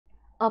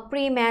A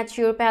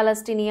premature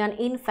Palestinian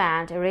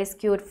infant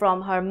rescued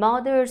from her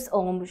mother's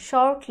womb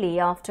shortly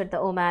after the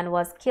woman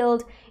was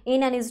killed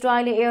in an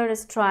Israeli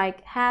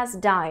airstrike has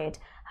died,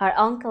 her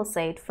uncle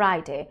said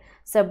Friday.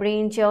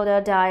 Sabrine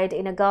Joda died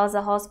in a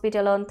Gaza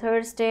hospital on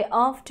Thursday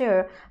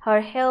after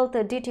her health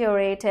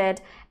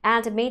deteriorated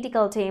and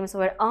medical teams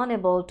were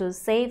unable to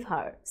save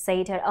her,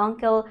 said her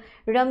uncle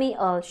Rami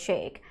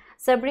al-Sheikh.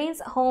 Sabrine's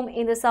home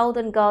in the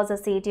southern Gaza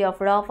city of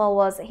Rafah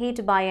was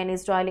hit by an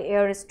Israeli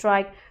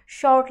airstrike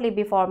shortly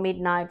before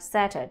midnight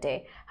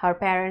Saturday. Her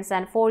parents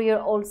and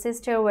 4-year-old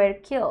sister were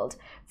killed.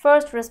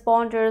 First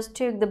responders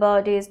took the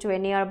bodies to a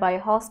nearby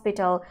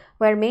hospital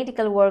where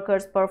medical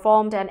workers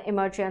performed an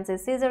emergency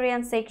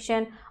cesarean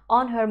section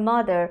on her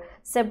mother,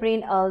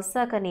 Sabrine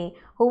al-Sakani,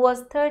 who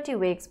was 30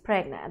 weeks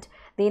pregnant.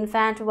 The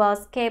infant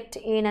was kept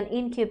in an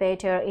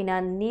incubator in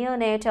a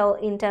neonatal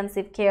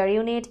intensive care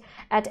unit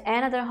at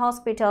another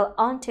hospital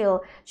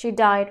until she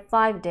died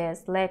 5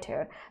 days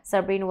later.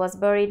 Sabrine was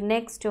buried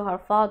next to her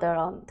father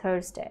on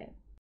Thursday.